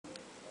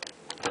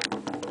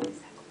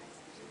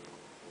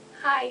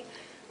Hi,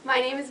 my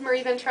name is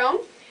Marie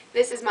Ventrone.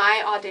 This is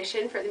my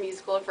audition for the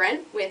musical of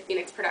Rent with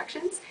Phoenix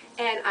Productions,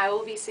 and I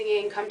will be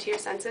singing Come to Your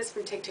Senses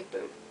from Tick, Tick,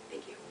 Boom.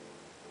 Thank you.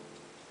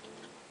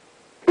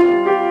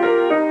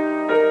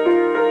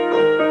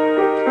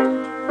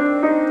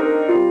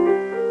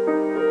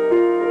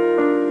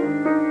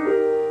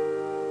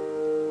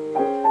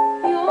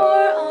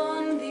 You're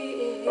on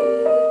the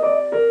air,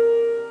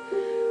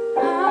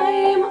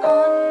 I'm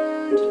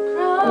underground,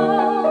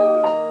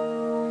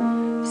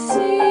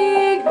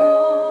 signals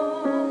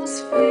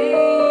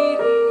fading,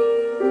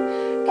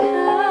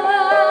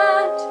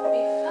 can't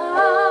be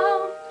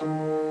found.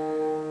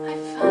 I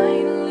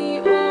finally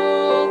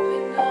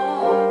open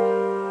up,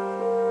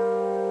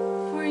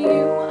 for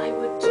you I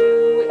would do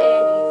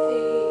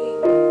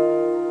anything,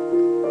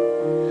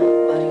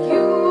 but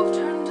you've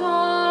turned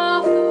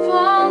off the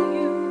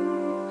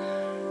volume,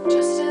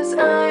 just as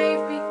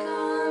I've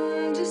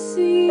begun to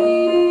see.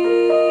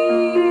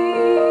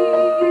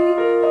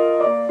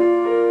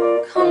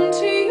 Come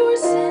to your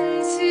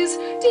senses,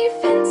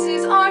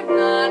 defenses are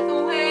not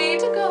the way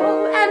to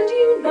go, and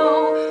you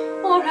know,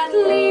 or at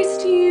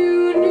least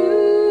you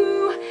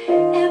knew,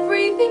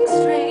 everything's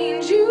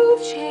strange,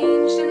 you've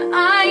changed, and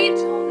I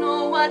don't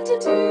know what to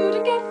do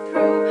to get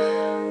through.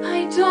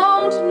 I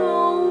don't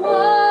know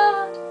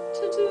what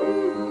to do.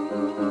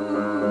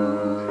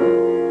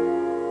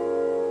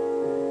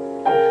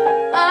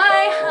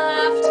 I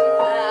have to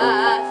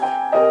laugh.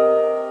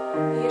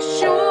 You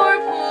sure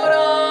put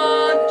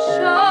on a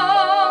show.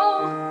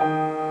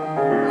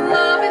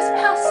 Love is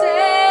passé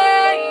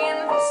in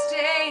this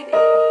day and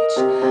age.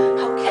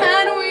 How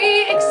can we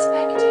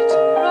expect it to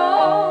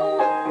grow?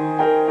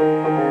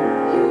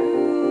 You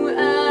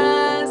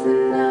as the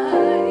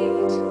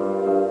night,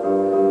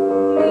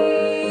 me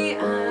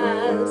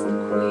as the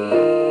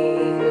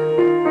queen.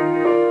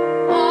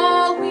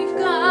 All we've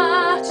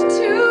got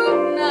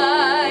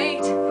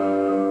tonight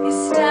is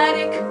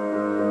static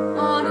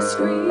on a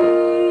screen.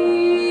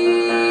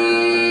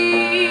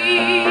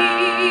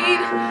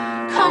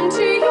 Come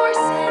to your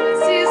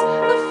senses,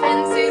 the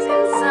fences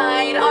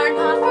inside are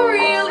not for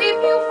real.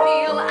 If you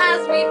feel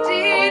as we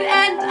did,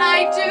 and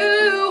I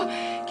do,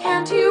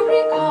 can't you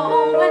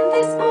recall when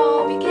this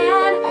all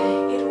began?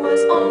 It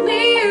was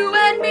only you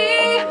and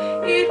me,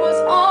 it was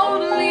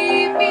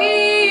only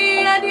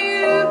me and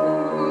you.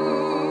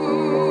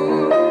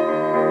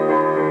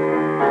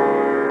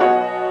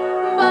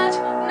 But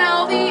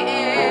now the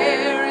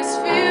air is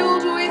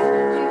filled with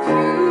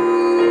confusion.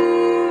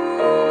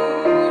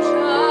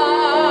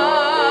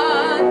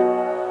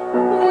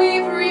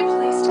 We've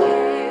replaced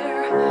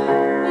care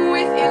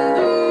with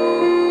illusion.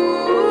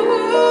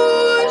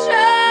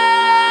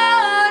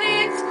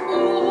 It's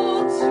cool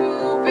to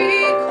be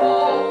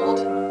cold.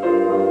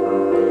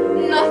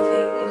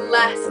 Nothing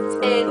lasts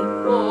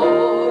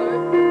anymore.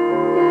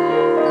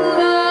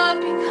 Love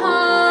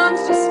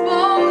becomes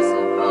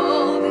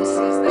disposable. This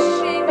is the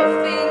shape of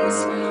things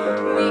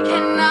we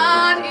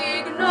cannot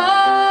ignore.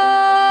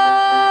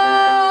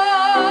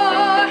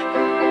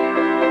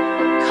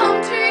 Come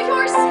to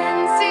your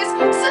senses,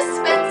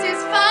 suspense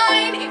is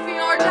fine if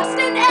you're just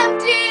an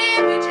empty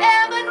image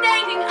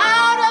emanating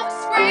out of a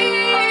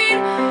screen.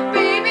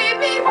 Baby,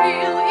 be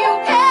real, you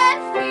can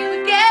feel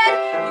again.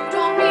 You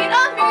don't need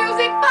a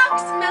music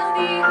box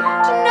melody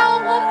to know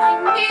what I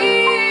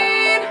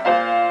mean.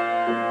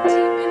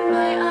 Deep in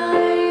my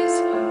eyes,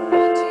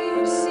 what do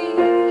you see?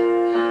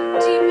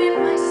 Deep in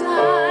my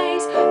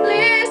sighs,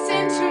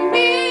 listen to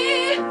me.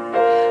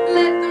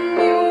 Let the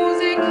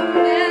music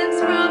commence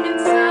from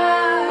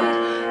inside.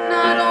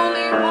 Not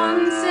only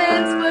one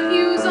sense, but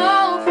use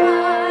all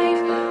five.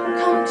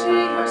 Come to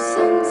your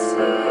senses.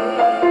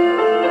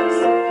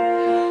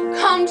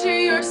 Come to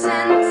your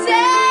senses.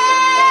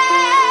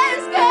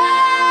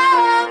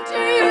 Come to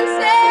your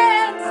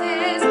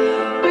senses.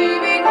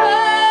 Baby,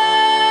 come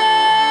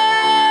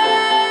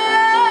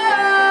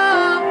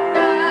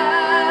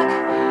back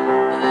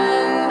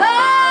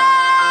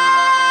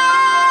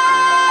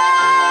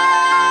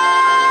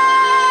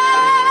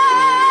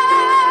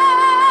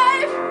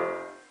alive.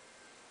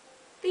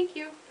 Thank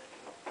you.